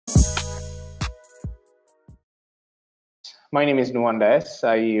My name is Nuances.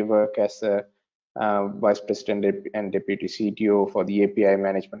 I work as a Vice President and Deputy CTO for the API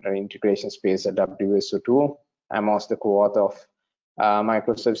Management and Integration space at WSO2. I'm also the co-author of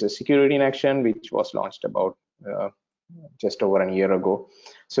Microservices Security in Action, which was launched about just over a year ago.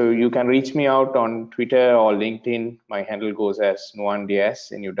 So you can reach me out on Twitter or LinkedIn. My handle goes as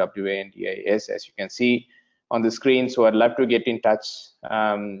Nuandes, Nuwandas, as you can see on the screen. So I'd love to get in touch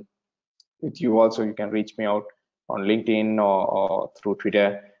with you also. You can reach me out on LinkedIn or through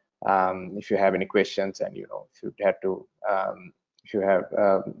Twitter if you have any questions, and if you have to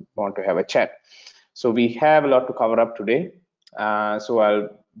want to have a chat. So we have a lot to cover up today. So I'll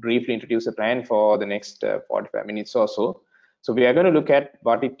briefly introduce the plan for the next 45 minutes or so. So we are going to look at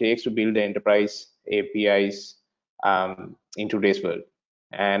what it takes to build the enterprise APIs in today's world.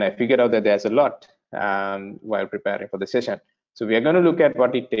 And I figured out that there's a lot while preparing for the session. So we are going to look at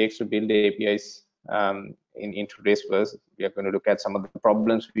what it takes to build the APIs in today's world. We are going to look at some of the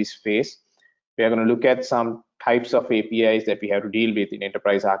problems we face. We are going to look at some types of APIs that we have to deal with in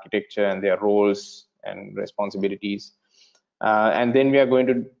enterprise architecture and their roles and responsibilities. And then we are going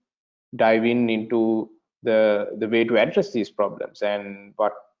to dive into the way to address these problems and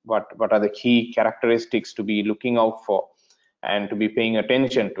what are the key characteristics to be looking out for and to be paying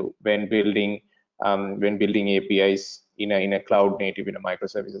attention to when building APIs in a cloud native, in a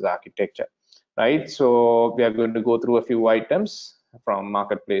microservices architecture, right? So we are going to go through a few items from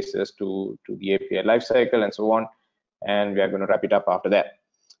marketplaces to the API lifecycle and so on, and we are going to wrap it up after that.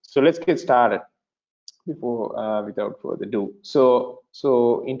 So let's get started without further ado.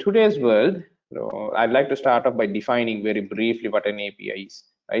 So in today's world, I'd like to start off by defining very briefly what an API is,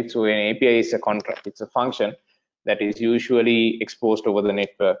 right? So an API is a contract. It's a function that is usually exposed over the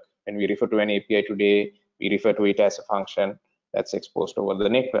network. When we refer to an API today, we refer to it as a function that's exposed over the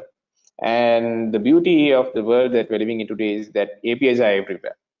network. And the beauty of the world that we're living in today is that APIs are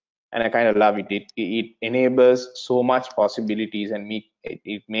everywhere. And I kind of love it. It enables so much possibilities, and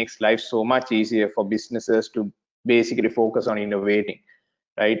it makes life so much easier for businesses to basically focus on innovating,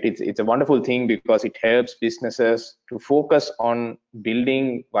 right? It's a wonderful thing because it helps businesses to focus on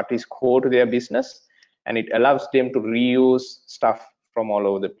building what is core to their business, and it allows them to reuse stuff from all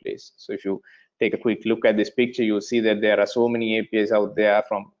over the place. So if you take a quick look at this picture, you'll see that there are so many APIs out there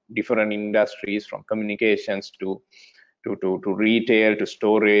from different industries, from communications to retail, to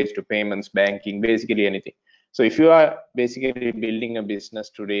storage, to payments, banking, basically anything. So if you are basically building a business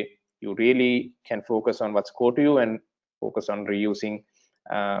today, you really can focus on what's core to you and focus on reusing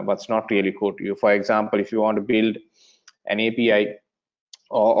what's not really core to you. For example, if you want to build an API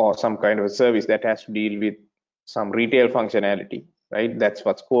or some kind of a service that has to deal with some retail functionality, right? That's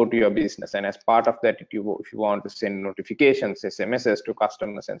what's core to your business. And as part of that, if you want to send notifications, SMSs to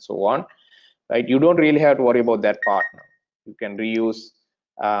customers and so on, right? You don't really have to worry about that part now. You can reuse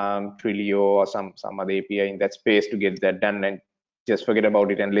Twilio or some other API in that space to get that done, and just forget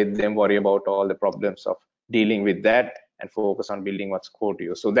about it and let them worry about all the problems of dealing with that and focus on building what's core to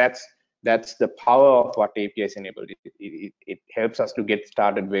you. So that's the power of what APIs enable. It helps us to get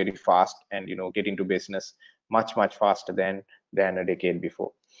started very fast and get into business much faster than a decade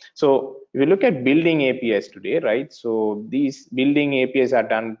before. So if you look at building APIs today, right? So these building APIs are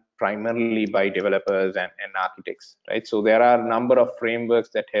done primarily by developers and architects, right? So there are a number of frameworks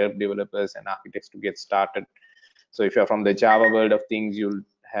that help developers and architects to get started. So if you're from the Java world of things, you'll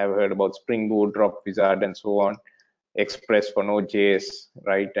have heard about Spring Boot, Drop Wizard, and so on. Express for Node.js,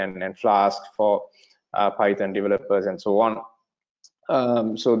 right? And Flask for Python developers and so on.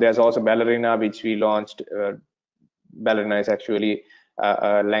 So there's also Ballerina, which we launched. Ballerina is actually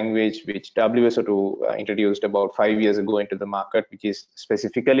a language which WSO2 introduced about 5 years ago into the market, which is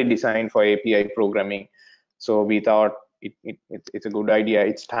specifically designed for API programming. So we thought it's a good idea.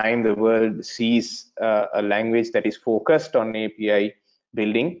 It's time the world sees a language that is focused on API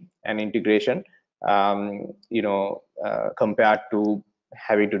building and integration, compared to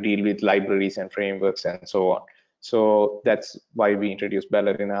having to deal with libraries and frameworks and so on. So that's why we introduced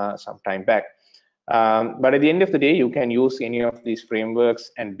Ballerina some time back. But at the end of the day, you can use any of these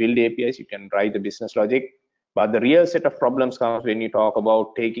frameworks and build APIs. You can write the business logic, but the real set of problems comes when you talk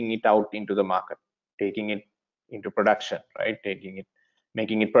about taking it out into the market, taking it into production, right?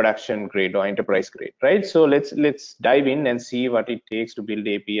 Making it production grade or enterprise grade, right? So let's dive in and see what it takes to build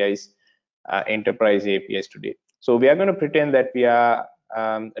APIs, enterprise APIs today. So we are going to pretend that we are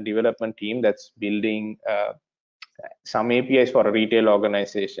a development team that's building some APIs for a retail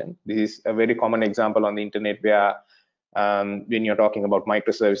organization. This is a very common example on the internet where when you're talking about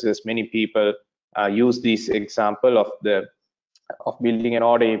microservices, many people use this example of building an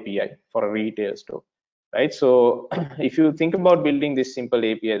order API for a retail store. right? So if you think about building this simple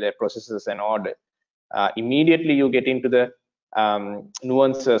API that processes an order, immediately you get into the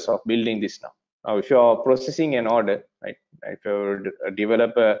nuances of building this now. Now, if you're processing an order, right, if you're a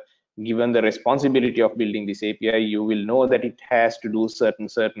developer given the responsibility of building this API, you will know that it has to do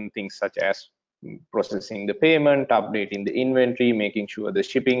certain things, such as processing the payment, updating the inventory, making sure the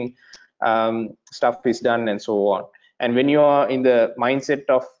shipping stuff is done, and so on. And when you are in the mindset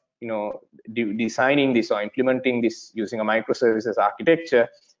of designing this or implementing this using a microservices architecture,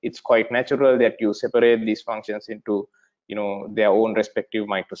 it's quite natural that you separate these functions into their own respective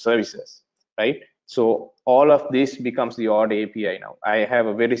microservices, right? So all of this becomes the odd API now. I have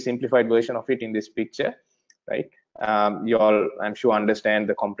a very simplified version of it in this picture, right? You all, I'm sure, understand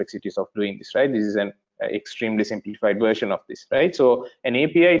the complexities of doing this, right? This is an extremely simplified version of this, right? So an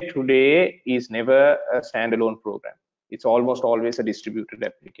API today is never a standalone program. It's almost always a distributed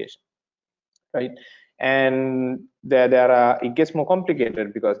application, right? And there are, it gets more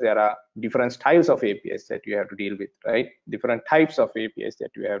complicated because there are different styles of APIs that you have to deal with, right? Different types of APIs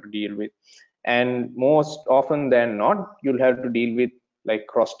that you have to deal with. And most often than not, you'll have to deal with like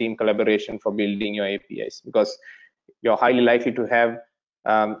cross-team collaboration for building your APIs, because you're highly likely to have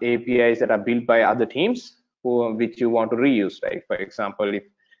APIs that are built by other teams which you want to reuse, right? For example,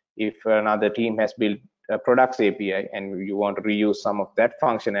 if another team has built a products API and you want to reuse some of that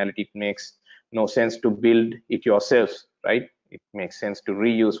functionality, it makes no sense to build it yourself, right? It makes sense to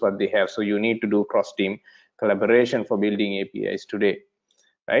reuse what they have. So you need to do cross-team collaboration for building APIs today,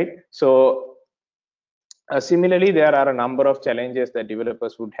 right? So similarly, there are a number of challenges that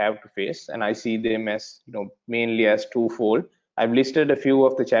developers would have to face, and I see them as mainly as twofold. I've listed a few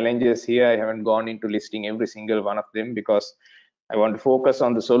of the challenges here. I haven't gone into listing every single one of them because I want to focus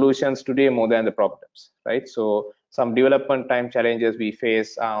on the solutions today more than the problems, right? So some development time challenges we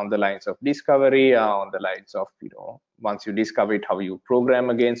face are on the lines of discovery, are on the lines of once you discover it, how you program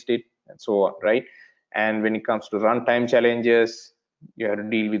against it, and so on, right? And when it comes to runtime challenges, you have to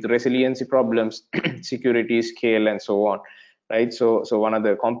deal with resiliency problems, security, scale, and so on, right? So one of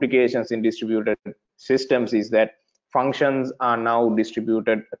the complications in distributed systems is that functions are now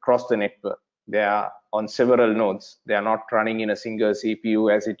distributed across the network. They are on several nodes. They are not running in a single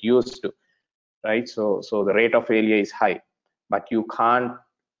CPU as it used to, right? So the rate of failure is high, but you can't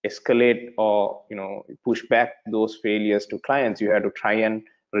escalate or push back those failures to clients. You have to try and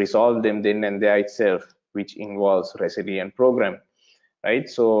resolve them then and there itself, which involves resilient programming, right?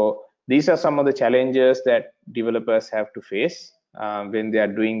 So these are some of the challenges that developers have to face when they are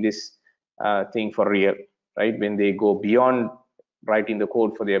doing this thing for real, right? When they go beyond writing the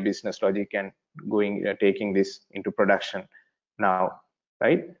code for their business logic and taking this into production now,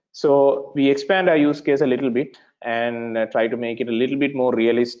 right? So we expand our use case a little bit and try to make it a little bit more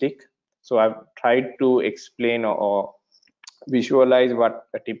realistic. So I've tried to explain or visualize what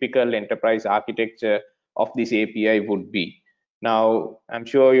a typical enterprise architecture of this API would be. Now, I'm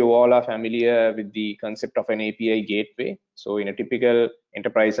sure you all are familiar with the concept of an API gateway. So in a typical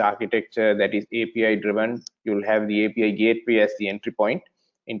enterprise architecture that is API driven, you'll have the API gateway as the entry point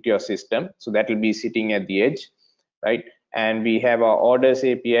into your system. So that will be sitting at the edge, right? And we have our orders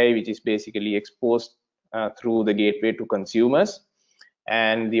API, which is basically exposed through the gateway to consumers.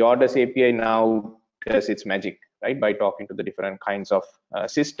 And the orders API now does its magic, right, by talking to the different kinds of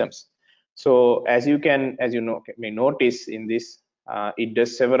systems. So as you may notice in this, it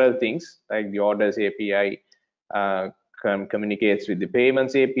does several things, like the orders API communicates with the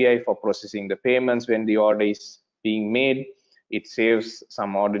payments API for processing the payments when the order is being made. It saves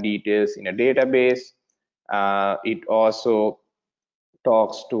some order details in a database. It also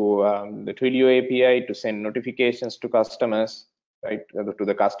talks to the Twilio API to send notifications to customers, right, to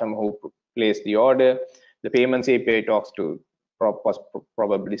the customer who placed the order. The payments API talks to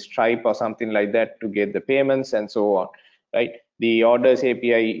probably Stripe or something like that to get the payments, and so on, right? The orders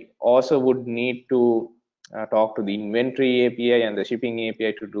API also would need to talk to the inventory API and the shipping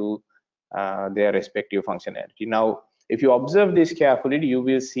API to do their respective functionality. Now, if you observe this carefully, you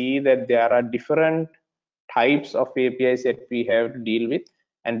will see that there are different types of APIs that we have to deal with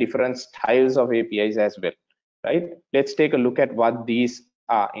and different styles of APIs as well, right? Let's take a look at what these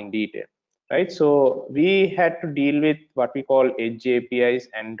are in detail, right? So we had to deal with what we call edge APIs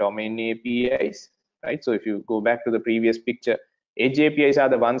and domain APIs, right? So if you go back to the previous picture, edge APIs are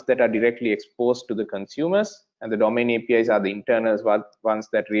the ones that are directly exposed to the consumers, and the domain APIs are the internals ones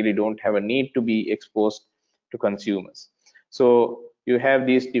that really don't have a need to be exposed to consumers. So you have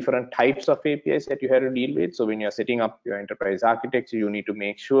these different types of APIs that you have to deal with. So when you're setting up your enterprise architecture, you need to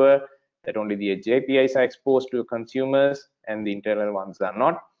make sure that only the edge APIs are exposed to consumers and the internal ones are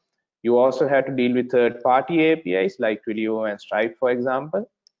not. You also have to deal with third-party APIs like Twilio and Stripe, for example,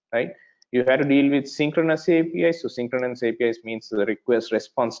 right? You have to deal with synchronous APIs. So synchronous APIs means the request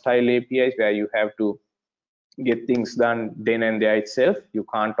response style APIs, where you have to get things done then and there itself. You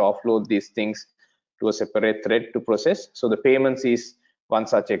can't offload these things to a separate thread to process. So the payments is one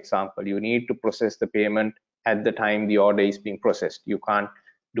such example. You need to process the payment at the time the order is being processed. You can't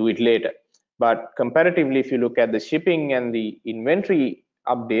do it later. But comparatively, if you look at the shipping and the inventory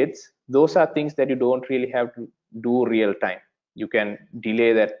updates, those are things that you don't really have to do real time. You can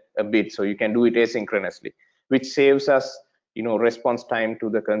delay that a bit, so you can do it asynchronously, which saves us response time to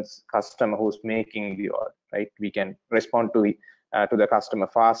the customer who's making the order, right? We can respond to the customer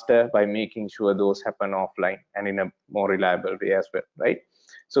faster by making sure those happen offline and in a more reliable way as well, right?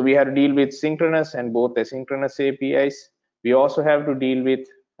 So we have to deal with synchronous and both asynchronous APIs. We also have to deal with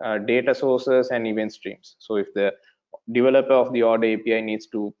data sources and event streams. So if the developer of the order API needs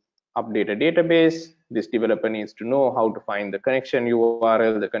to update a database, this developer needs to know how to find the connection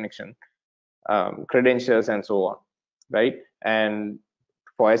URL, the connection credentials, and so on, right? And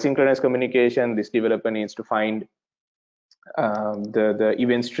for asynchronous communication, this developer needs to find the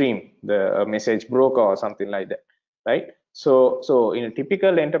event stream, the message broker or something like that, right? So in a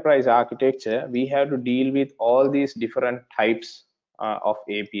typical enterprise architecture, we have to deal with all these different types of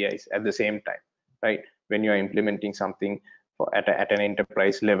APIs at the same time, right? When you are implementing something at an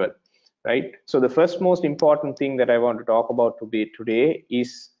enterprise level, right? So the first most important thing that I want to talk about today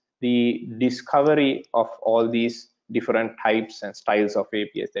is the discovery of all these different types and styles of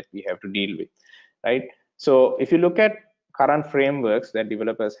APIs that we have to deal with, right? So if you look at current frameworks that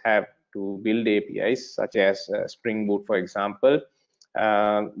developers have to build APIs, such as Spring Boot, for example,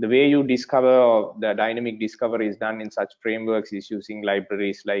 the way you discover, or the dynamic discovery is done in such frameworks, is using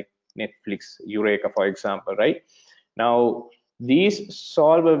libraries like Netflix, Eureka, for example, right? Now, these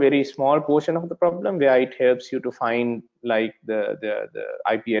solve a very small portion of the problem, where it helps you to find like the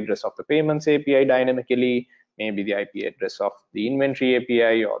IP address of the payments API dynamically, maybe the IP address of the inventory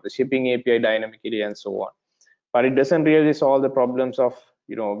API or the shipping API dynamically, and so on. But it doesn't really solve the problems of,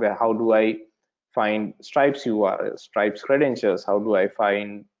 where how do I find Stripe's URL, Stripe's credentials, how do I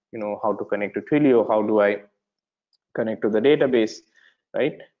find, how to connect to Twilio, how do I connect to the database,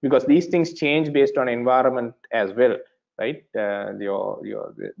 right? Because these things change based on environment as well, right? The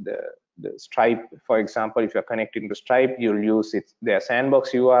Stripe, for example, if you're connecting to Stripe, you'll use their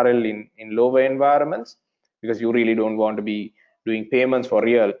sandbox URL in lower environments, because you really don't want to be doing payments for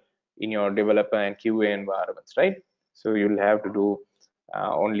real in your developer and QA environments, right? So you'll have to do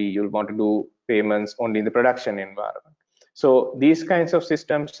you'll want to do payments only in the production environment. So these kinds of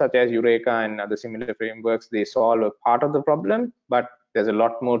systems, such as Eureka and other similar frameworks, they solve a part of the problem, but there's a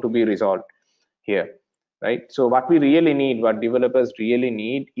lot more to be resolved here, right? So what we really need, what developers really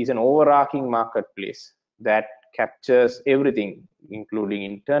need, is an overarching marketplace that captures everything, including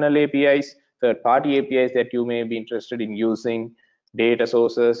internal APIs, third-party APIs that you may be interested in using, data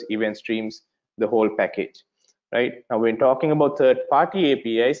sources, event streams, the whole package, right? Now, when talking about third-party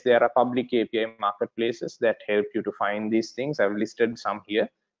APIs, there are public API marketplaces that help you to find these things. I've listed some here.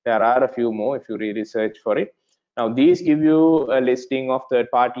 There are a few more if you really search for it. Now, these give you a listing of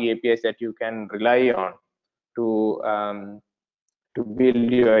third-party APIs that you can rely on to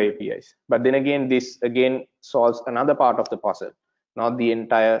build your APIs. But then again, this again solves another part of the puzzle, not the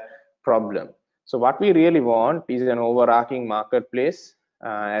entire problem. So what we really want is an overarching marketplace,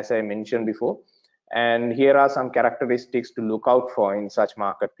 as I mentioned before. And here are some characteristics to look out for in such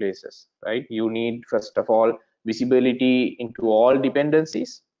marketplaces, right? You need, first of all, visibility into all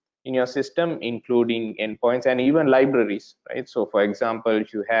dependencies in your system, including endpoints and even libraries, right? So for example,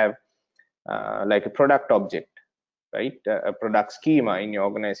 if you have like a product object, right, a product schema in your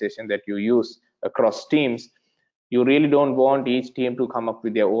organization that you use across teams, you really don't want each team to come up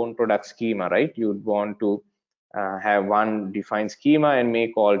with their own product schema, right? You'd want to have one defined schema and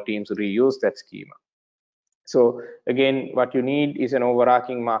make all teams reuse that schema. So again, what you need is an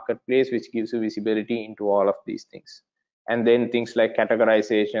overarching marketplace which gives you visibility into all of these things. And then things like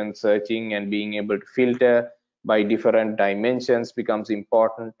categorization, searching, and being able to filter by different dimensions becomes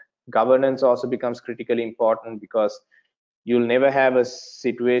important. Governance also becomes critically important, because you'll never have a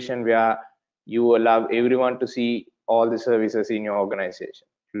situation where you allow everyone to see all the services in your organization.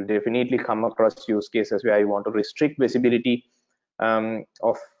 You'll definitely come across use cases where you want to restrict visibility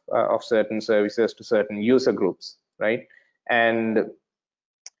of certain services to certain user groups, right? And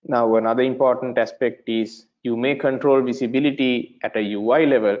now another important aspect is you may control visibility at a UI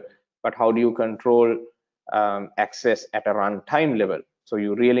level, but how do you control access at a runtime level? So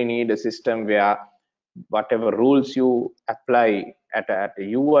you really need a system where whatever rules you apply at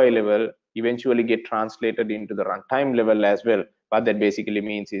a UI level eventually get translated into the runtime level as well. What that basically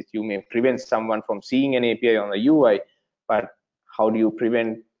means is you may prevent someone from seeing an API on the UI, but how do you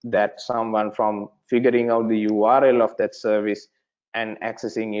prevent that someone from figuring out the URL of that service and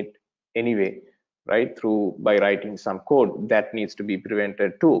accessing it anyway, right, through by writing some code? That needs to be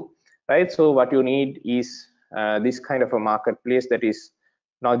prevented too, right? So what you need is this kind of a marketplace that is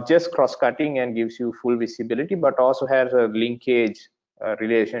not just cross-cutting and gives you full visibility, but also has a linkage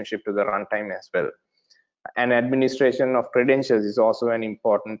relationship to the runtime as well. And administration of credentials is also an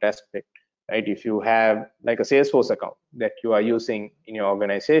important aspect, right? If you have like a Salesforce account that you are using in your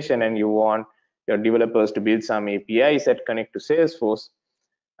organization and you want your developers to build some APIs that connect to Salesforce,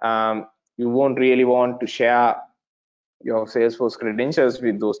 you won't really want to share your Salesforce credentials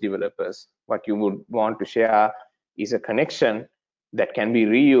with those developers. What you would want to share is a connection that can be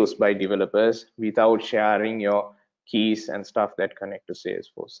reused by developers without sharing your keys and stuff that connect to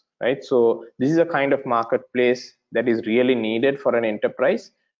Salesforce, right? So this is a kind of marketplace that is really needed for an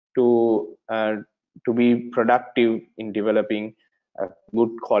enterprise to be productive in developing good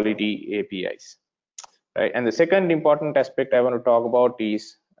quality APIs, right? And the second important aspect I want to talk about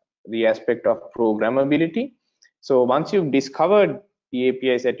is the aspect of programmability. So once you've discovered the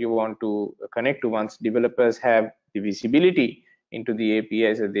APIs that you want to connect to, once developers have the visibility into the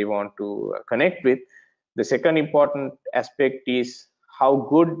APIs that they want to connect with, the second important aspect is how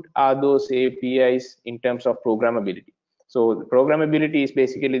good are those APIs in terms of programmability. So programmability is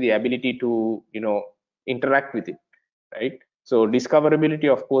basically the ability to, you know, interact with it, right? So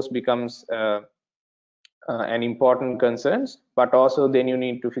discoverability, of course, becomes an important concern, but also then you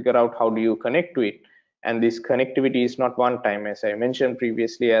need to figure out how do you connect to it. And this connectivity is not one time, as I mentioned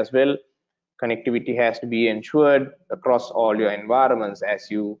previously as well. Connectivity has to be ensured across all your environments as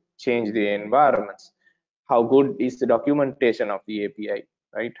you change the environments. How good is the documentation of the API,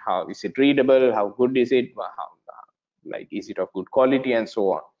 right? How is it readable? How good is it? Like, is it of good quality, and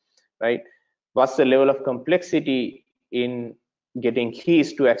so on, right? What's the level of complexity in getting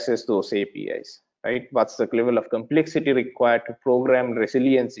keys to access those APIs, right? What's the level of complexity required to program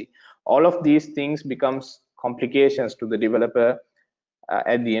resiliency? All of these things becomes complications to the developer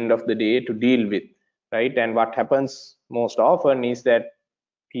at the end of the day to deal with, right? And what happens most often is that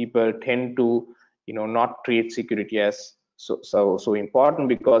people tend to, you know, not treat security as so important,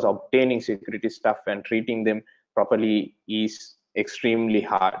 because obtaining security stuff and treating them properly is extremely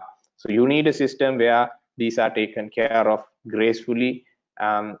hard. So you need a system where these are taken care of gracefully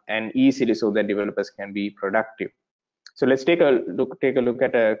and easily, so that developers can be productive. So let's take a look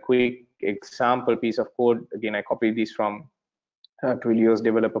at a quick example piece of code. Again, I copied this from Twilio's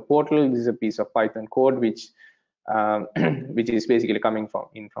developer portal. This is a piece of Python code which which is basically coming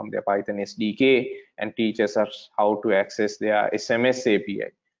from their Python SDK and teaches us how to access their SMS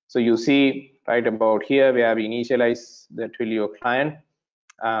API. So you see right about here, we have initialized the Twilio client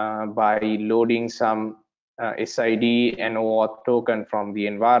by loading some SID and OAuth token from the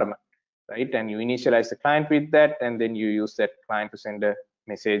environment, right? And you initialize the client with that, and then you use that client to send a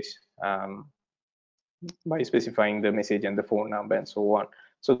message by specifying the message and the phone number and so on.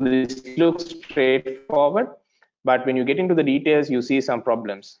 So this looks straightforward, but when you get into the details, you see some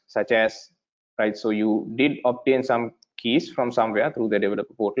problems, such as, right, so you did obtain some keys from somewhere through the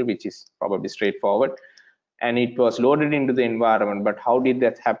developer portal, which is probably straightforward, and it was loaded into the environment, but how did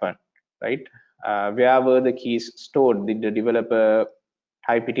that happen, right? Where were the keys stored? Did the developer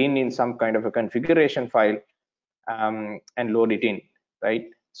type it in some kind of a configuration file and load it in, right?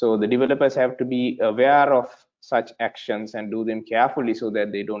 So the developers have to be aware of such actions and do them carefully so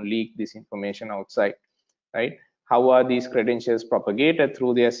that they don't leak this information outside, right? How are these credentials propagated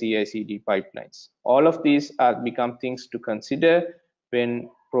through their CI/CD pipelines? All of these become things to consider when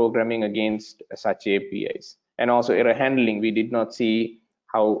programming against such APIs. And also error handling. We did not see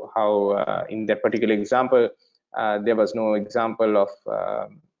how in that particular example, there was no example of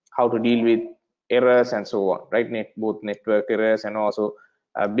how to deal with errors and so on, right? Both network errors and also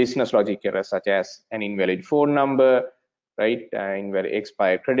business logic errors, such as an invalid phone number, right? Invalid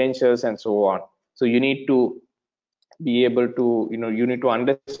expired credentials and so on. So you need to be able to, you need to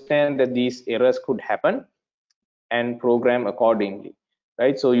understand that these errors could happen and program accordingly,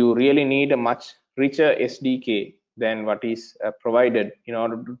 right? So you really need a much richer SDK than what is provided in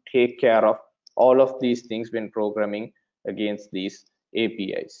order to take care of all of these things when programming against these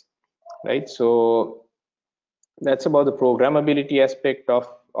APIs, right? So that's about the programmability aspect of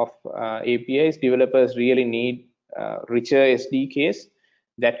APIs. Developers really need richer SDKs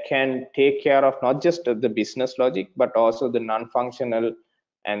that can take care of not just the business logic, but also the non-functional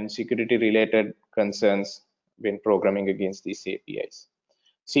and security related concerns when programming against these APIs.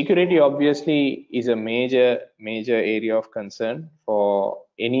 Security obviously is a major area of concern for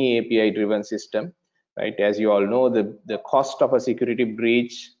any API driven system, right? As you all know, the cost of a security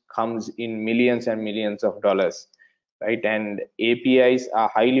breach comes in millions and millions of dollars, right? And APIs are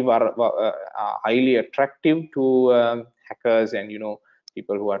highly attractive to hackers and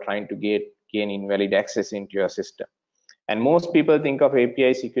people who are trying to gain invalid access into your system. And most people think of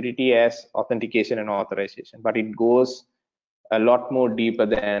API security as authentication and authorization, but it goes a lot more deeper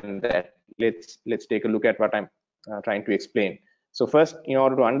than that. Let's take a look at what I'm trying to explain. So first, in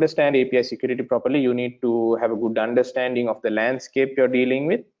order to understand API security properly, you need to have a good understanding of the landscape you're dealing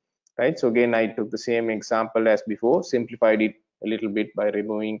with, right? So again, I took the same example as before, simplified it a little bit by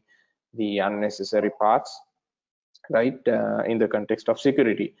removing the unnecessary parts, right, in the context of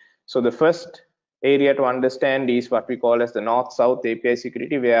security. So the first area to understand is what we call as the north-south API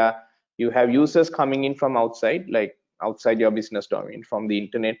security, where you have users coming in from outside, like outside your business domain, from the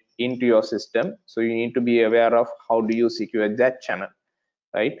internet into your system. So you need to be aware of how do you secure that channel,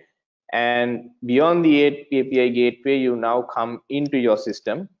 right? And beyond the API gateway, you now come into your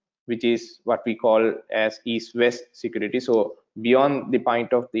system, which is what we call as east-west security. So beyond the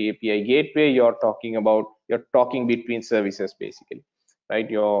point of the API gateway, you're talking between services basically, right?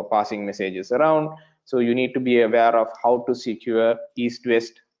 You're passing messages around. So you need to be aware of how to secure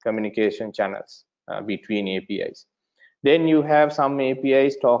east-west communication channels between APIs. Then you have some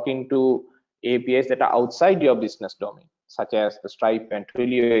APIs talking to APIs that are outside your business domain, such as the Stripe and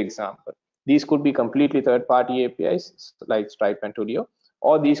Twilio example. These could be completely third-party APIs like Stripe and Twilio,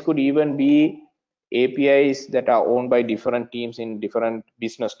 or these could even be APIs that are owned by different teams in different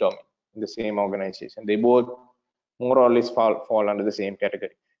business domain in the same organization. They both more or less fall under the same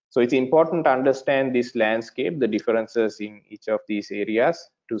category. So it's important to understand this landscape, the differences in each of these areas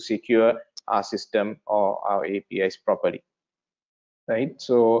to secure our system or our APIs properly, right?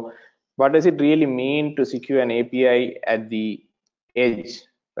 So what does it really mean to secure an API at the edge,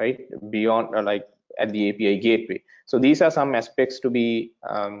 right? Beyond like at the API gateway. So these are some aspects to be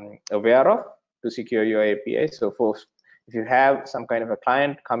aware of to secure your API. So first, if you have some kind of a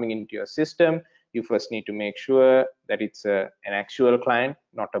client coming into your system, you first need to make sure that it's an actual client,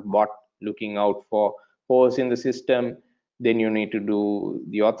 not a bot looking out for holes in the system. Then you need to do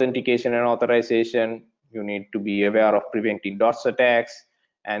the authentication and authorization. You need to be aware of preventing DOS attacks,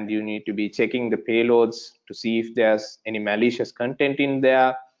 and you need to be checking the payloads to see if there's any malicious content in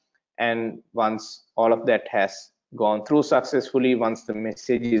there. And once all of that has gone through successfully, once the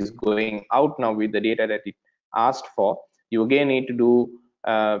message is going out now with the data that it asked for, you again need to do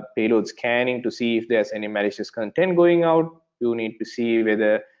payload scanning to see if there's any malicious content going out. You need to see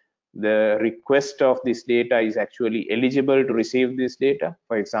whether the request of this data is actually eligible to receive this data.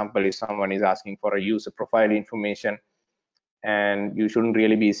 For example, if someone is asking for a user profile information, and you shouldn't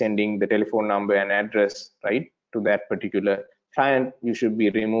really be sending the telephone number and address, right, to that particular client, you should be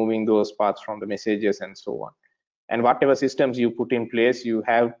removing those parts from the messages and so on. And whatever systems you put in place, you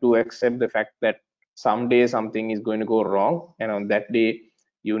have to accept the fact that someday something is going to go wrong, and on that day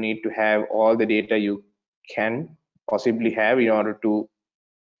you need to have all the data you can possibly have in order to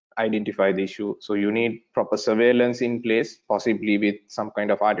identify the issue. So you need proper surveillance in place, possibly with some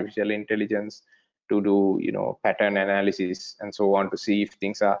kind of artificial intelligence to do pattern analysis and so on to see if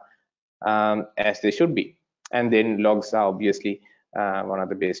things are as they should be. And then logs are obviously one of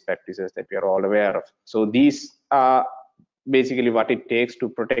the best practices that we are all aware of. So these are basically what it takes to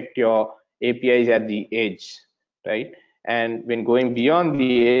protect your APIs at the edge, right? And when going beyond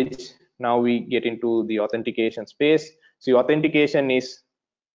the edge, now we get into the authentication space. So authentication is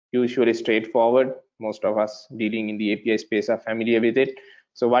usually straightforward. Most of us dealing in the API space are familiar with it.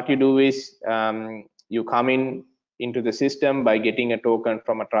 So what you do is you come into the system by getting a token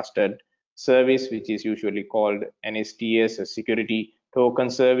from a trusted service, which is usually called an STS, a security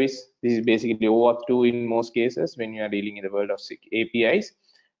token service. This is basically OAuth2 in most cases when you are dealing in the world of APIs,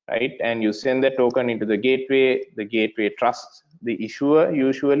 right? And you send the token into the gateway. The gateway trusts the issuer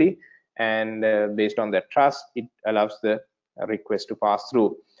usually, and based on that trust, it allows the request to pass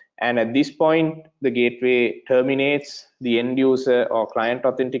through. And at this point, the gateway terminates the end user or client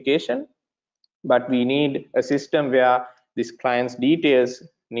authentication, but we need a system where this client's details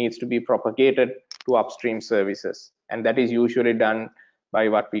needs to be propagated to upstream services. And that is usually done by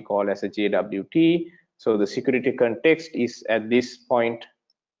what we call as a JWT. So the security context is at this point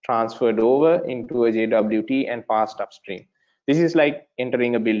transferred over into a JWT and passed upstream. This is like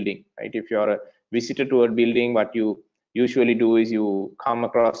entering a building, right? If you're a visitor to a building, what you usually do is you come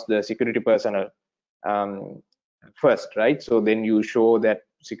across the security personnel first, right? So then you show that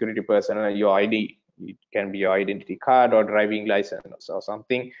security personnel your ID, it can be your identity card or driving license or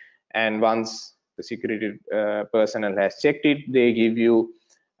something. And once the security personnel has checked it, they give you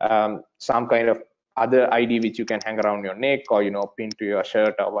some kind of other ID which you can hang around your neck or pin to your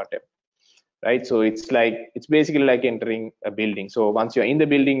shirt or whatever, right? So it's basically like entering a building. So once you're in the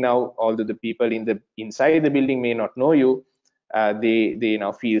building now, although the people inside the building may not know you, they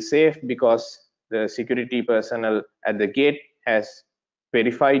now feel safe because the security personnel at the gate has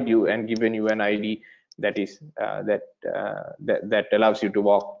verified you and given you an ID that is that allows you to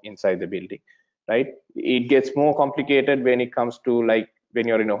walk inside the building, right? It gets more complicated when it comes to, like, when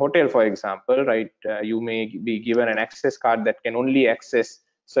you're in a hotel, for example, right? You may be given an access card that can only access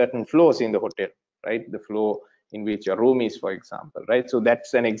certain floors in the hotel, right? The floor in which your room is, for example, right? So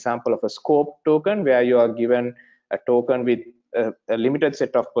that's an example of a scope token where you are given a token with a limited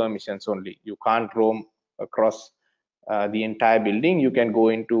set of permissions only. You can't roam across the entire building. You can go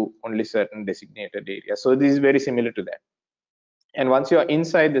into only certain designated areas. So this is very similar to that. And once you're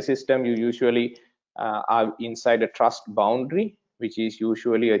inside the system, you usually are inside a trust boundary, which is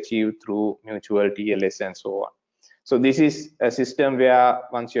usually achieved through mutual TLS and so on. So this is a system where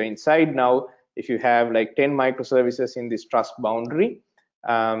once you're inside now, if you have like 10 microservices in this trust boundary,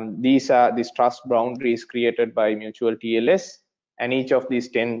 this trust boundary is created by mutual TLS, and each of these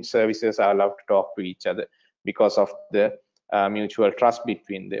 10 services are allowed to talk to each other because of the mutual trust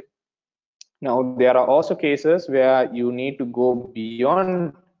between them. Now, there are also cases where you need to go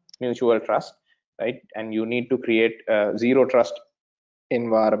beyond mutual trust, right? And you need to create a zero trust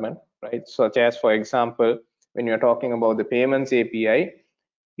environment, right? Such as, for example, when you're talking about the payments API,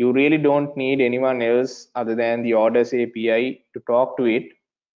 you really don't need anyone else other than the orders API to talk to it,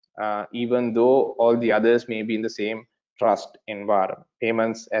 even though all the others may be in the same trust environment.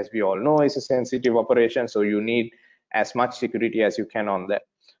 Payments, as we all know, is a sensitive operation, so you need as much security as you can on that.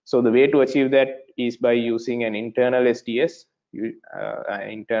 So the way to achieve that is by using an internal SDS, an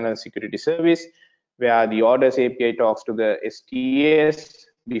internal security service, where the orders API talks to the SDS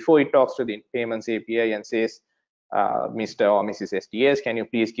before it talks to the payments API and says, Mr. or Mrs. SDS, can you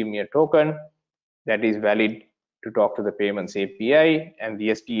please give me a token that is valid to talk to the payments API? And the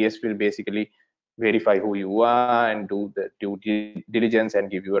SDS will basically verify who you are and do the due diligence and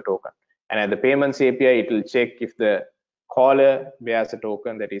give you a token. And at the payments API, it will check if the caller bears a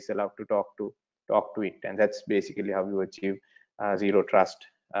token that is allowed to talk to it. And that's basically how you achieve zero trust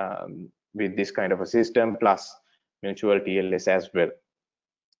with this kind of a system, plus mutual TLS as well,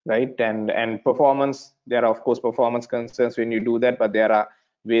 right? And performance, there are of course performance concerns when you do that, but there are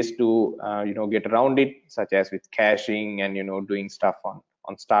ways to get around it, such as with caching and doing stuff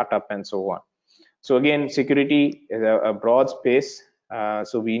on startup and so on. So again, security is a broad space,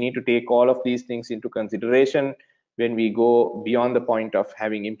 so we need to take all of these things into consideration when we go beyond the point of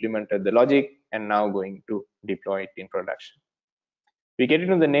having implemented the logic and now going to deploy it in production. We get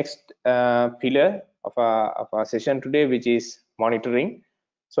into the next pillar of our session today, which is monitoring.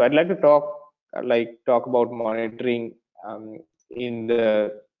 So I'd like to talk about monitoring in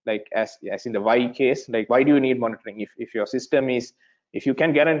the as in the why case. Like, why do you need monitoring? If your system is, if you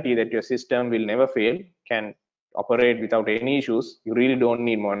can guarantee that your system will never fail, can operate without any issues, you really don't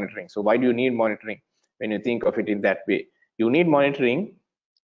need monitoring. So why do you need monitoring? When you think of it in that way, you need monitoring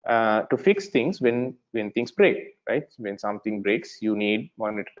to fix things when things break, right? When something breaks, you need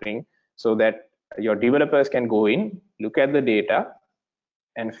monitoring so that your developers can go in, look at the data,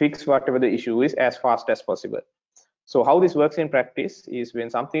 and fix whatever the issue is as fast as possible. So how this works in practice is, when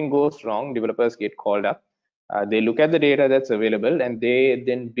something goes wrong, developers get called up, they look at the data that's available, and they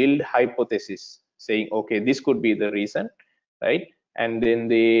then build hypotheses saying, okay, this could be the reason, right? And then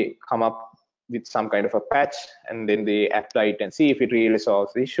they come up with some kind of a patch, and then they apply it and see if it really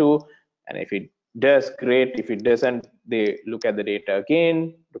solves the issue. And if it does, great. If it doesn't, they look at the data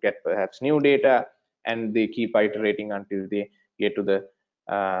again, look at perhaps new data, and they keep iterating until they get to the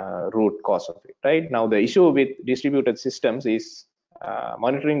root cause of it, right? Now, the issue with distributed systems is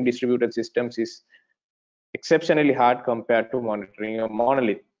monitoring distributed systems is exceptionally hard compared to monitoring a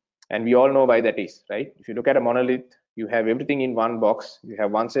monolith. And we all know why that is, right? If you look at a monolith, you have everything in one box. You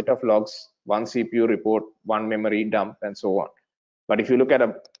have one set of logs, one CPU report, one memory dump, and so on. But if you look at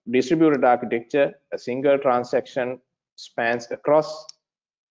a distributed architecture, a single transaction spans across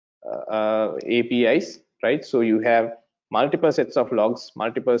APIs, right? So you have multiple sets of logs,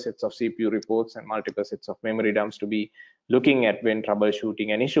 multiple sets of CPU reports, and multiple sets of memory dumps to be looking at when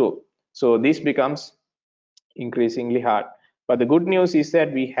troubleshooting an issue. So this becomes increasingly hard. But the good news is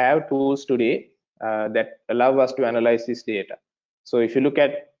that we have tools today that allow us to analyze this data. So if you look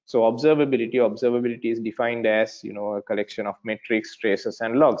at, so observability is defined as a collection of metrics, traces,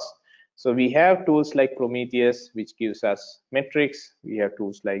 and logs. So we have tools like Prometheus, which gives us metrics. We have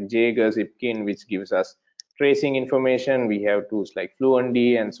tools like Jaeger, Zipkin, which gives us tracing information. We have tools like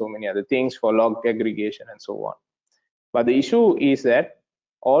Fluentd and so many other things for log aggregation and so on. But the issue is that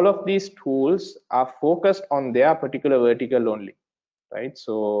all of these tools are focused on their particular vertical only, right?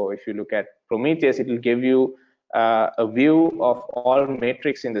 So if you look at Prometheus, it will give you a view of all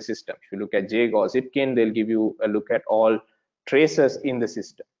metrics in the system. If you look at Jaeger or Zipkin, they'll give you a look at all traces in the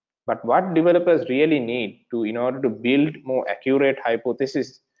system. But what developers really need to, in order to build more accurate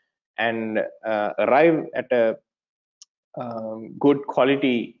hypotheses and arrive at a good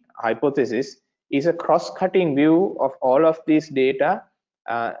quality hypothesis, is a cross-cutting view of all of this data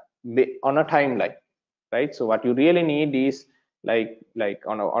on a timeline, right? So what you really need is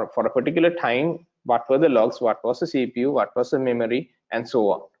for a particular time, what were the logs, what was the CPU, what was the memory, and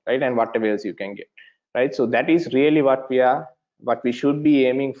so on, right? And whatever else you can get, right? So that is really what we should be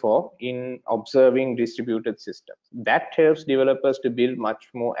aiming for in observing distributed systems. That helps developers to build much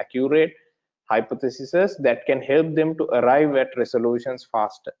more accurate hypotheses that can help them to arrive at resolutions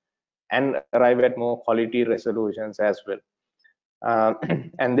faster and arrive at more quality resolutions as well.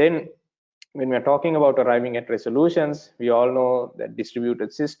 And then when we're talking about arriving at resolutions, we all know that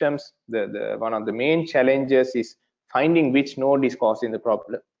distributed systems, one of the main challenges is finding which node is causing the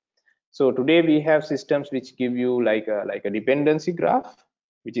problem. So today we have systems which give you like a dependency graph,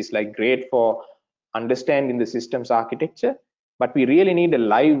 which is like great for understanding the system's architecture, but we really need a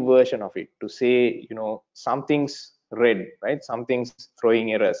live version of it to say, something's red, right? Something's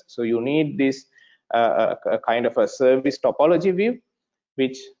throwing errors. So you need this a kind of a service topology view,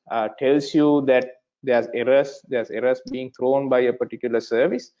 which tells you that there's errors being thrown by a particular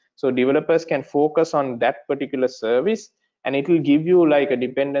service. So developers can focus on that particular service, and it will give you like a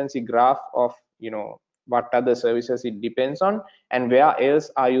dependency graph of what other services it depends on, and where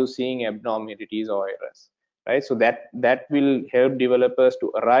else are you seeing abnormalities or errors, right? So that will help developers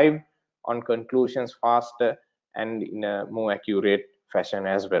to arrive on conclusions faster and in a more accurate fashion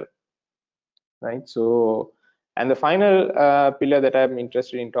as well, right? So, and the final pillar that I'm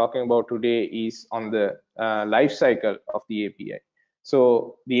interested in talking about today is on the life cycle of the API.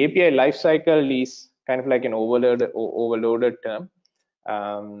 So the API life cycle is kind of like an overloaded term.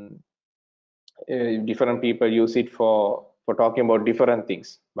 Different people use it for talking about different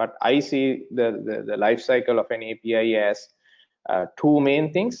things, but I see the life cycle of an API as two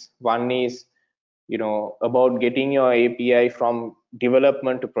main things. One is about getting your API from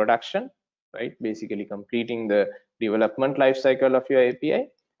development to production, right? Basically completing the development life cycle of your API.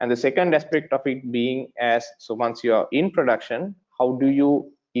 And the second aspect of it being so once you are in production, how do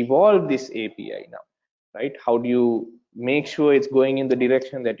you evolve this API now, right? How do you make sure it's going in the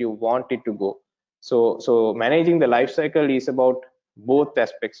direction that you want it to go? So managing the life cycle is about both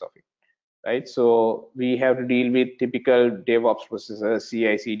aspects of it, right? So we have to deal with typical DevOps processes,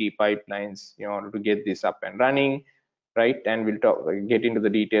 CI/CD pipelines in order to get this up and running, right? And we'll get into the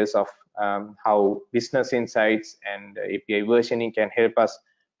details of how business insights and API versioning can help us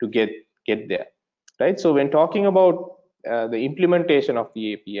to get there, right? So when talking about the implementation of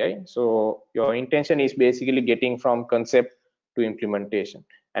the API, so your intention is basically getting from concept to implementation.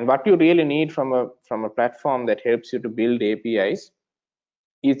 And what you really need from a platform that helps you to build APIs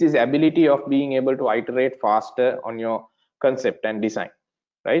is this ability of being able to iterate faster on your concept and design,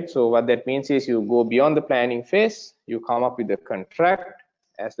 right? So what that means is you go beyond the planning phase, you come up with a contract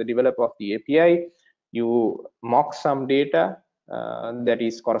as the developer of the API, you mock some data that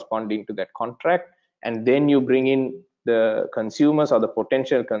is corresponding to that contract, and then you bring in the consumers or the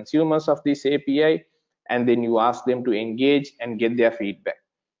potential consumers of this API, and then you ask them to engage and get their feedback,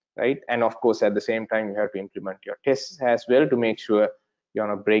 right? And of course, at the same time, you have to implement your tests as well to make sure you're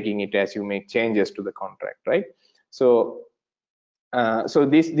not breaking it as you make changes to the contract, right? So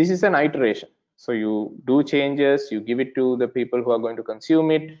this is an iteration. So you do changes, you give it to the people who are going to consume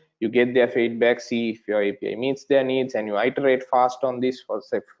it, you get their feedback, see if your API meets their needs, and you iterate fast on this for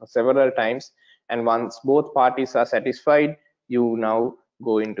several times. And once both parties are satisfied, you now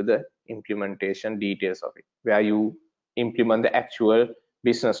go into the implementation details of it, where you implement the actual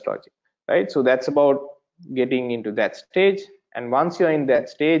business logic, right? So that's about getting into that stage. And once you're in that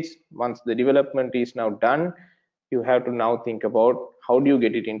stage, once the development is now done, you have to now think about how do you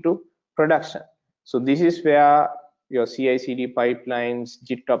get it into production. So this is where your CI/CD pipelines,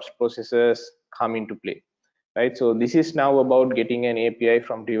 GitOps processes come into play, right? So this is now about getting an API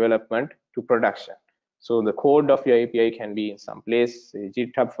from development to production. So the code of your API can be in some place, say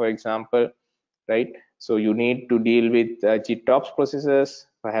GitHub, for example, right? So you need to deal with GitOps processes,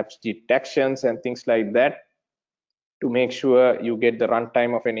 perhaps Git actions and things like that. to make sure you get the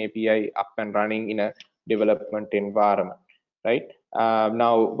runtime of an API up and running in a development environment, right?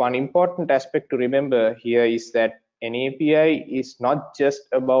 Now, one important aspect to remember here is that an API is not just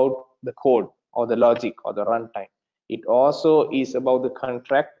about the code or the logic or the runtime. It also is about the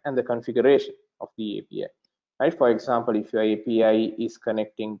contract and the configuration of the API, right? For example, if your API is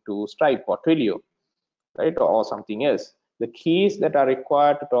connecting to Stripe or Twilio, right, or something else, the keys that are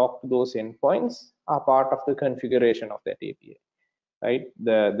required to talk to those endpoints are part of the configuration of that API, right?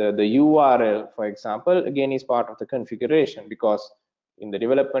 The URL, for example, again is part of the configuration, because in the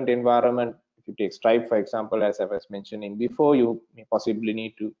development environment, if you take Stripe, for example, as I was mentioning before, you may possibly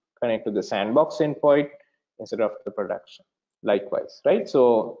need to connect to the sandbox endpoint instead of the production. Likewise, right?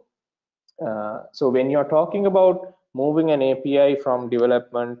 So when you're talking about moving an API from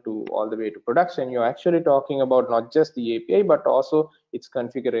development to all the way to production, you're actually talking about not just the API, but also its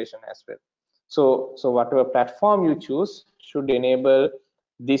configuration as well. So whatever platform you choose should enable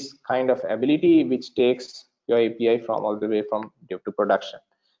this kind of ability, which takes your API from all the way from dev to production.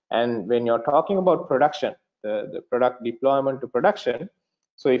 And when you're talking about production, the product deployment to production,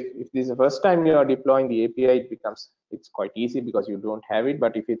 so if this is the first time you are deploying the API, it's quite easy because you don't have it.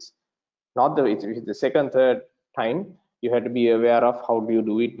 But if it's not if it's the second, third time, you have to be aware of how do you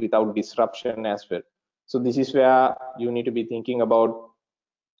do it without disruption as well. So this is where you need to be thinking about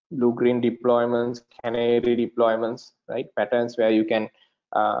blue-green deployments, canary deployments, right? Patterns where you can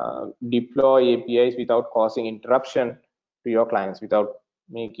deploy APIs without causing interruption to your clients, without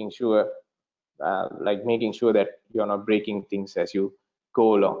making sure that you're not breaking things as you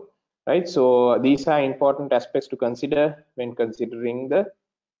go along, right? So these are important aspects to consider when considering the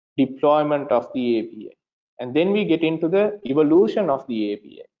deployment of the API. And then we get into the evolution of the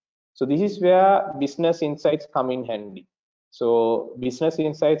API. So this is where business insights come in handy. So business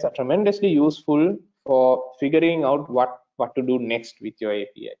insights are tremendously useful for figuring out what to do next with your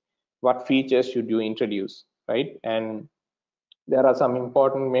API. What features should you introduce, right? And there are some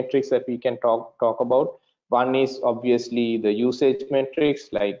important metrics that we can talk about. One is obviously the usage metrics,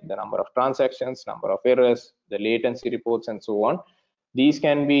 like the number of transactions, number of errors, the latency reports, and so on. These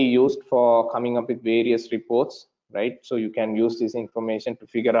can be used for coming up with various reports, right? So you can use this information to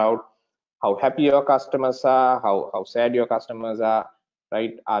figure out how happy your customers are, how sad your customers are,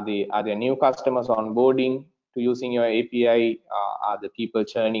 right? Are there new customers onboarding to using your API? Are the people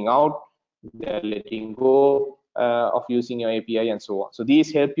churning out? They're letting go of using your API, and so on. So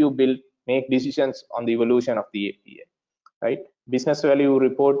these help you make decisions on the evolution of the API, right? Business value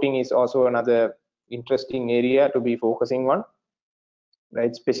reporting is also another interesting area to be focusing on,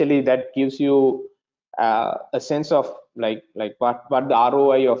 right? Especially that gives you a sense of like what the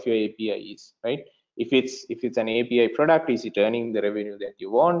ROI of your API is, right? If it's an API product, is it earning the revenue that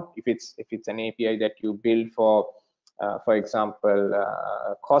you want? If it's an API that you build for example,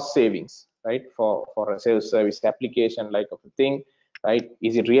 cost savings, right? For a self-service application like of a thing, right?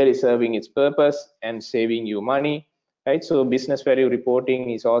 Is it really serving its purpose and saving you money, right? So business value reporting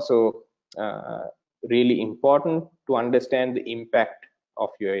is also really important to understand the impact of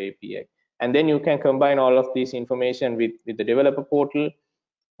your API. And then you can combine all of this information with the developer portal,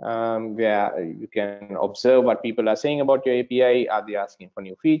 where you can observe what people are saying about your API. Are they asking for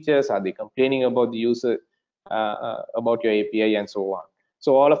new features? Are they complaining about the user about your API, and so on?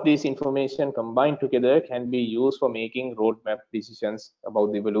 So all of this information combined together can be used for making roadmap decisions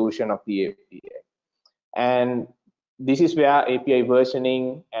about the evolution of the API. And this is where API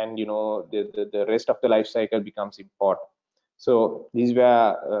versioning and the rest of the life cycle becomes important. So this is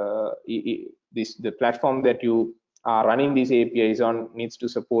where the platform that you are running these APIs on needs to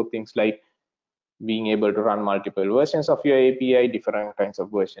support things like being able to run multiple versions of your API, different kinds of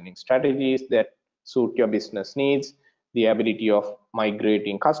versioning strategies that suit your business needs, the ability of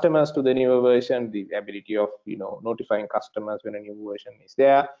migrating customers to the newer version, the ability of notifying customers when a new version is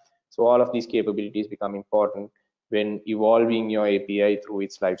there. So all of these capabilities become important when evolving your API through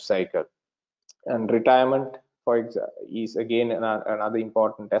its life cycle. And retirement, for example, is again another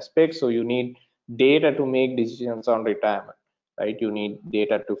important aspect. So you need data to make decisions on retirement, right? You need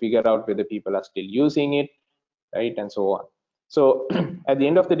data to figure out whether people are still using it, right? And so on. So at the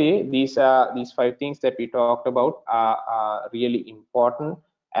end of the day, these 5 things that we talked about are really important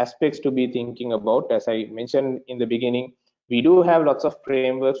aspects to be thinking about. As I mentioned in the beginning, we do have lots of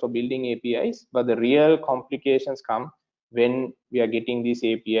frameworks for building APIs, but the real complications come when we are getting these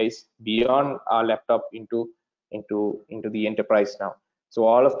APIs beyond our laptop into the enterprise now. So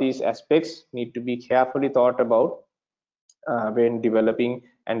all of these aspects need to be carefully thought about when developing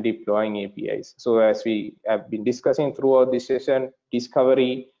and deploying APIs. So as we have been discussing throughout this session,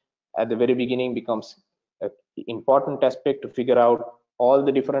 discovery at the very beginning becomes important aspect to figure out all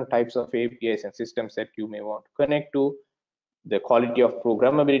the different types of APIs and systems that you may want to connect to. The quality of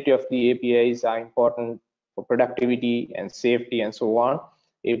programmability of the APIs are important for productivity and safety and so on.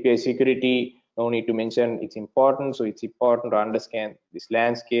 API security, no need to mention, it's important. So it's important to understand this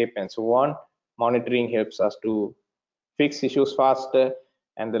landscape and so on. Monitoring helps us to fix issues faster,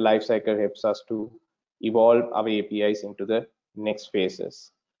 and the lifecycle helps us to evolve our APIs into the next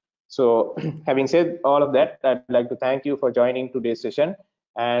phases. So having said all of that, I'd like to thank you for joining today's session.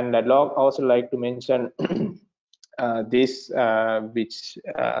 And I'd also like to mention this, which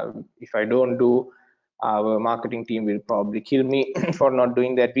if I don't do, our marketing team will probably kill me for not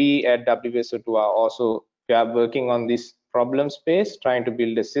doing that. We at WSO2 are also working on this problem space, trying to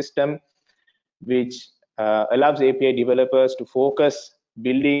build a system which allows API developers to focus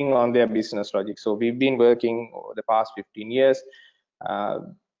building on their business logic. So we've been working over the past 15 years,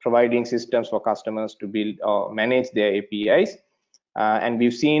 providing systems for customers to build or manage their APIs. And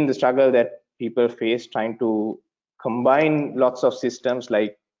we've seen the struggle that people face trying to combine lots of systems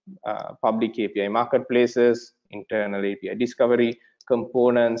like public API marketplaces, internal API discovery,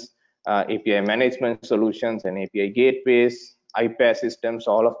 components, API management solutions, and API gateways, IPaaS systems,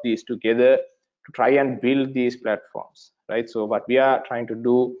 all of these together to try and build these platforms, right? So what we are trying to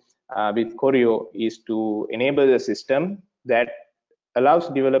do with Choreo is to enable the system that allows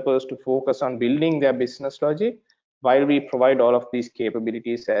developers to focus on building their business logic while we provide all of these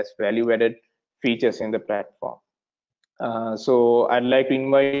capabilities as value-added features in the platform. So I'd like to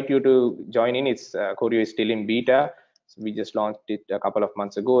invite you to join in. It's Choreo is still in beta. So we just launched it a couple of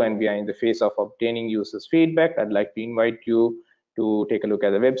months ago, and we are in the phase of obtaining users' feedback. I'd like to invite you to take a look at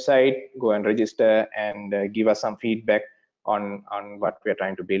the website, go and register, and give us some feedback on what we're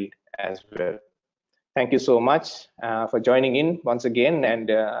trying to build as well. Thank you so much for joining in once again, and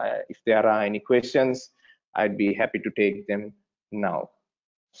if there are any questions, I'd be happy to take them now.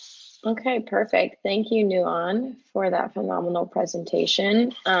 Okay, perfect. Thank you, Nuan, for that phenomenal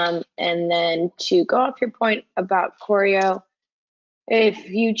presentation. And then to go off your point about Choreo, if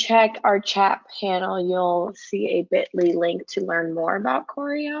you check our chat panel, you'll see a bit.ly link to learn more about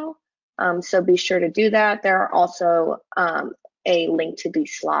Choreo. So be sure to do that. There are also a link to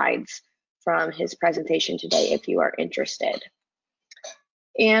these slides from his presentation today if you are interested.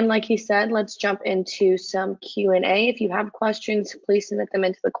 And like he said, let's jump into some Q&A. If you have questions, please submit them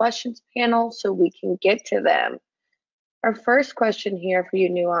into the questions panel so we can get to them. Our first question here for you,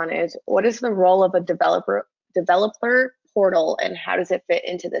 Nuan, is what is the role of a developer portal and how does it fit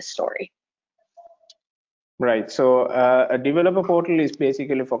into this story? Right, so a developer portal is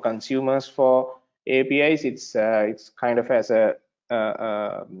basically for consumers for APIs. It's kind of as a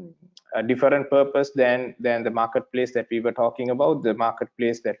different purpose than the marketplace that we were talking about. The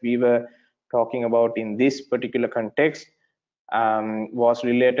marketplace that we were talking about in this particular context was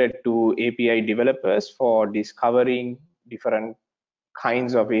related to API developers for discovering different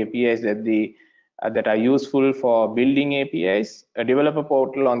kinds of APIs that are useful for building APIs. A developer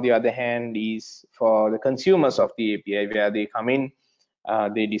portal, on the other hand, is for the consumers of the API, where they come in,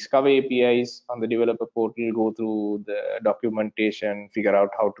 they discover APIs on the developer portal, go through the documentation, figure out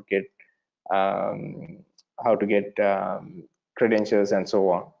how to get credentials and so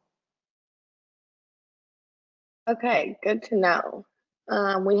on. Okay, good to know.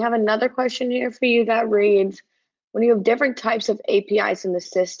 We have another question here for you that reads, when you have different types of APIs in the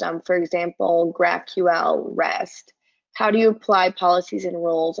system, for example, GraphQL, REST, how do you apply policies and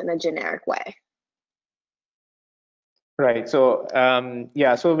rules in a generic way? Right, so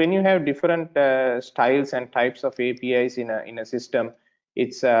yeah, so when you have different styles and types of APIs in a system,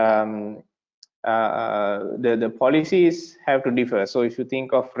 it's the policies have to differ. So if you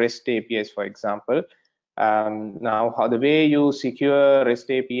think of REST APIs, for example, now how the way you secure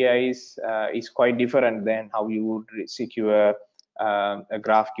REST APIs is quite different than how you would secure a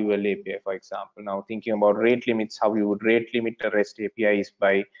GraphQL API, for example. Now thinking about rate limits, how you would rate limit a REST API is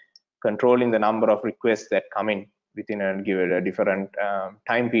by controlling the number of requests that come in within a different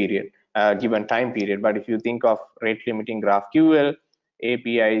time period, given time period. But if you think of rate limiting GraphQL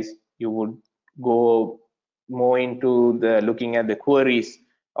APIs, you would go more into the looking at the queries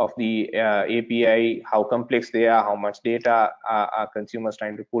of the API, how complex they are, how much data are consumers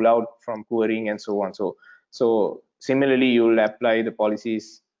trying to pull out from querying, and so on. So similarly, you will apply the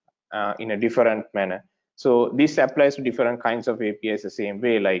policies in a different manner. So this applies to different kinds of APIs the same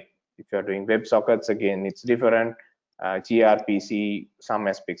way. Like if you're doing WebSockets, again, it's different. gRPC, some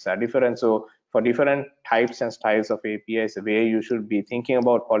aspects are different. So for different types and styles of APIs, the way you should be thinking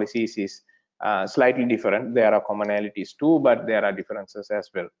about policies is slightly different. There are commonalities too, but there are differences as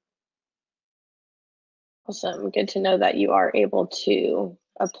well. Awesome. Good to know that you are able to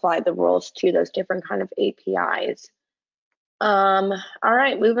apply the rules to those different kind of APIs. All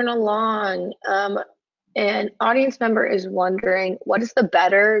right, moving along. An audience member is wondering, what is the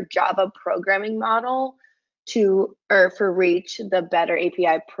better Java programming model for reach the better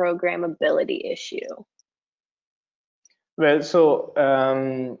API programmability issue? Well, so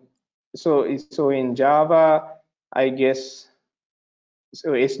in Java, I guess,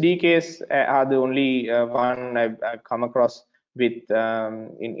 so SDKs are the only one I've come across with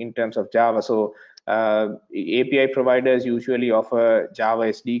in terms of Java. So API providers usually offer Java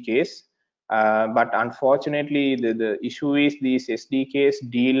SDKs, but unfortunately, the issue is these SDKs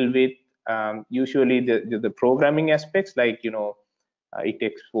deal with usually the programming aspects, like it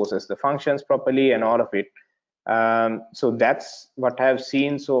exposes the functions properly and all of it. So that's what I've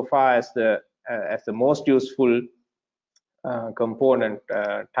seen so far as the most useful component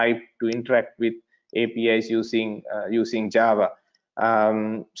type to interact with APIs using Java.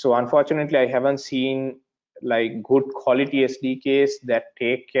 So unfortunately, I haven't seen like good quality SDKs that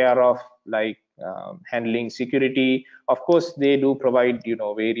take care of like handling security. Of course, they do provide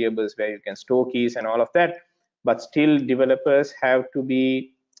variables where you can store keys and all of that, but still developers have to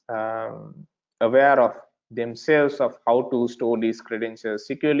be aware of themselves of how to store these credentials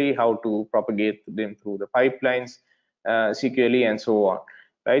securely, how to propagate them through the pipelines securely, and so on,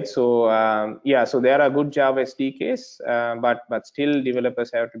 right? So yeah, so there are good Java SDKs, but still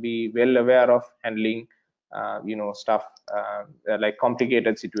developers have to be well aware of handling stuff like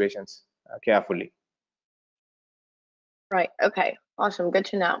complicated situations carefully. Right. Okay. Awesome. Good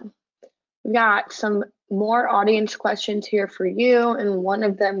to know. We got some more audience questions here for you, and one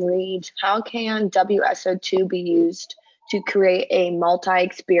of them reads, how can WSO2 be used to create a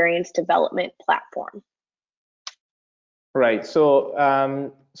multi-experience development platform? Right. So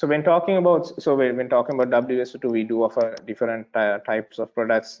when talking about WSO2, we do offer different types of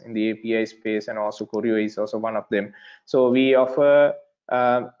products in the API space, and also Choreo is also one of them. So we offer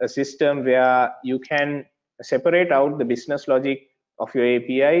a system where you can separate out the business logic of your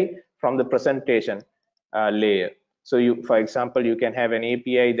API from the presentation layer. So for example, you can have an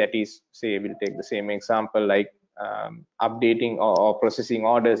API that is, say, we'll take the same example, like updating or processing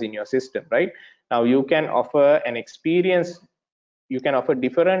orders in your system, right? Now you can offer an experience, you can offer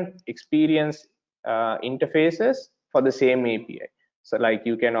different experience interfaces for the same API. So like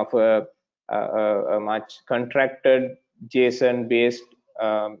you can offer a much contracted JSON based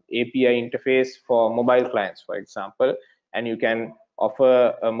API interface for mobile clients, for example, and you can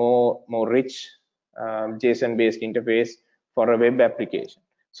offer a more rich JSON based interface for a web application.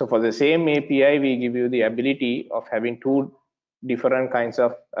 So for the same API, we give you the ability of having two different kinds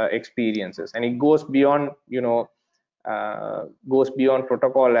of experiences, and it goes beyond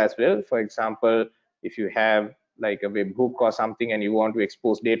protocol as well. For example, if you have like a webhook or something and you want to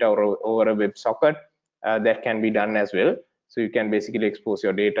expose data over a WebSocket, that can be done as well. So you can basically expose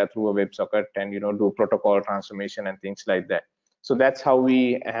your data through a WebSocket and do protocol transformation and things like that. So that's how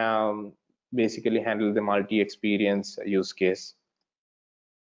we basically handle the multi-experience use case.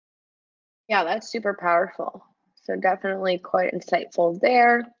 Yeah, that's super powerful. So definitely quite insightful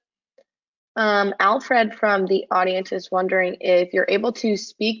there. Alfred from the audience is wondering if you're able to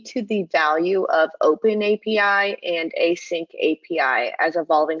speak to the value of open API and async API as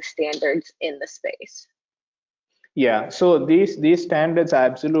evolving standards in the space. Yeah, so these standards are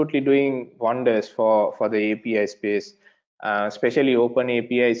absolutely doing wonders for the API space, especially open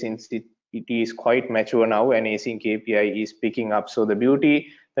API, since it is quite mature now, and async API is picking up. So the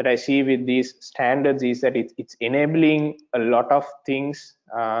beauty that I see with these standards is that it's enabling a lot of things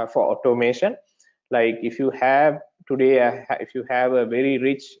for automation. Like if you have today, if you have a very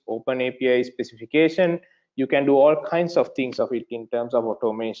rich open API specification, you can do all kinds of things of it in terms of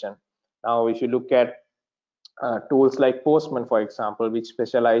automation. Now, if you look at tools like Postman, for example, which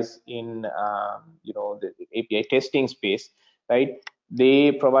specialize in the API testing space, right?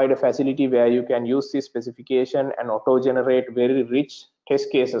 They provide a facility where you can use this specification and auto-generate very rich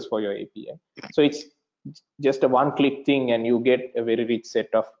test cases for your API. So it's just a one-click thing, and you get a very rich set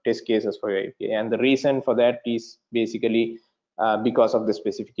of test cases for your API. And the reason for that is basically because of the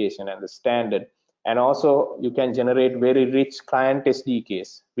specification and the standard. And also, you can generate very rich client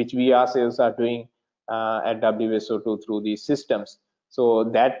SDKs, which we ourselves are doing at WSO2 through these systems. So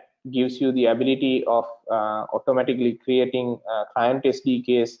that gives you the ability of automatically creating client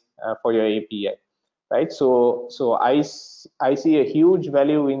SDKs for your API, right? So I see a huge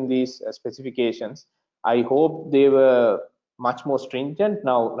value in these specifications. I hope they were much more stringent.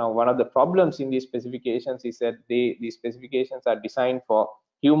 Now one of the problems in these specifications is that these specifications are designed for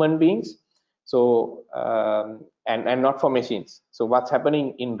human beings, So and not for machines. So what's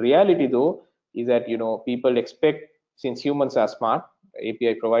happening in reality though is that people expect, since humans are smart,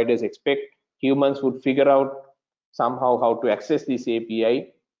 API providers expect humans would figure out somehow how to access this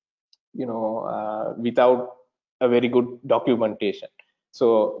API, without a very good documentation.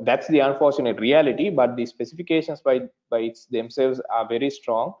 So that's the unfortunate reality, but the specifications by its themselves are very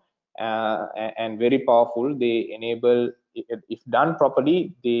strong and very powerful. They enable, if done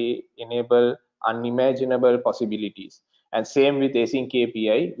properly, they enable unimaginable possibilities. And same with async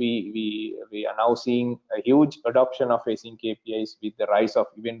API, we are now seeing a huge adoption of async APIs with the rise of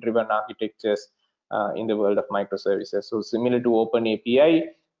event-driven architectures in the world of microservices. So similar to Open API,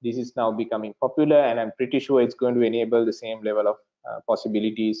 this is now becoming popular, and I'm pretty sure it's going to enable the same level of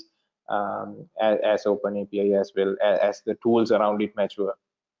possibilities as Open API, as well as the tools around it mature.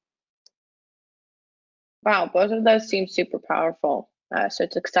 Wow, both of those seem super powerful. So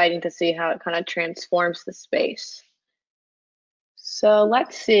it's exciting to see how it kind of transforms the space. So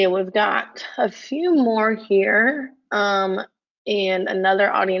let's see, we've got a few more here. And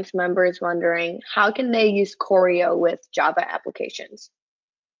another audience member is wondering, how can they use Choreo with Java applications?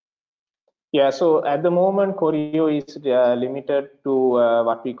 Yeah, so at the moment, Choreo is limited to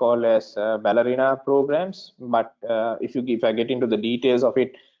what we call as ballerina programs. But if I get into the details of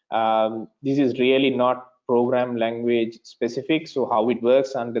it, this is really not program language specific. So how it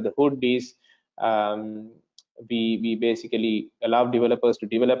works under the hood is we basically allow developers to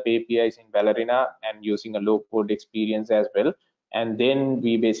develop APIs in ballerina and using a low code experience as well. And then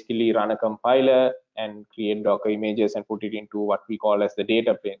we basically run a compiler and create Docker images and put it into what we call as the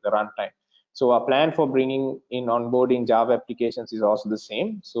data plane, the runtime. So our plan for bringing in onboarding Java applications is also the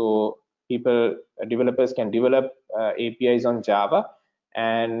same. So developers can develop APIs on Java,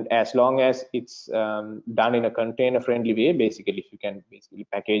 and as long as it's done in a container-friendly way, basically, if you can basically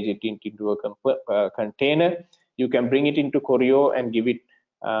package it into a container, you can bring it into Choreo and give it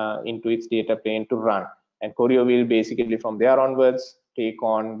into its data plane to run. And Choreo will basically, from there onwards, take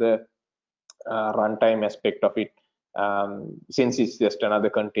on the runtime aspect of it, since it's just another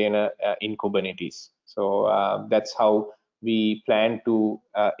container in Kubernetes. So that's how we plan to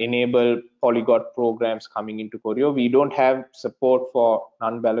enable polyglot programs coming into Choreo. We don't have support for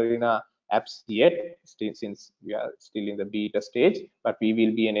non-ballerina apps yet, since we are still in the beta stage, but we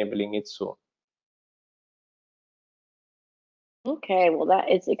will be enabling it soon. Okay, well, that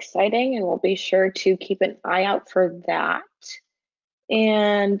is exciting, and we'll be sure to keep an eye out for that.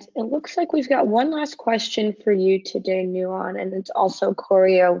 And it looks like we've got one last question for you today, Nuan, and it's also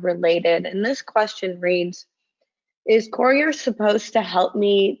Choreo related. And this question reads, is Choreo supposed to help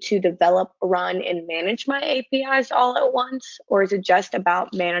me to develop, run, and manage my APIs all at once, or is it just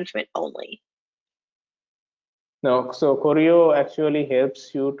about management only? No, so Choreo actually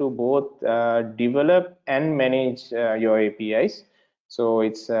helps you to both develop and manage your APIs. So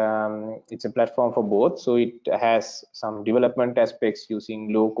it's a platform for both. So it has some development aspects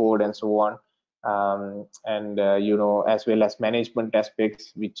using low code and so on, and as well as management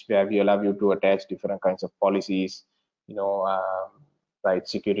aspects, where we allow you to attach different kinds of policies, right,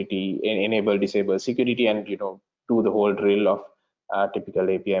 security, enable, disable security, and do the whole drill of typical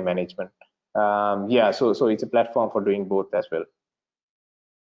API management. Yeah, so it's a platform for doing both as well.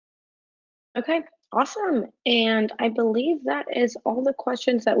 Okay, awesome. And I believe that is all the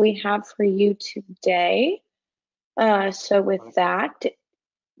questions that we have for you today. So with that,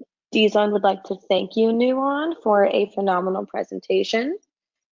 Dizon would like to thank you, Nuan, for a phenomenal presentation.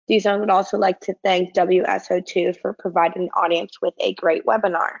 Dizon would also like to thank WSO2 for providing the audience with a great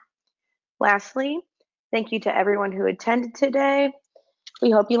webinar. Lastly, thank you to everyone who attended today.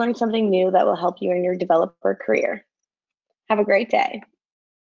 We hope you learned something new that will help you in your developer career. Have a great day.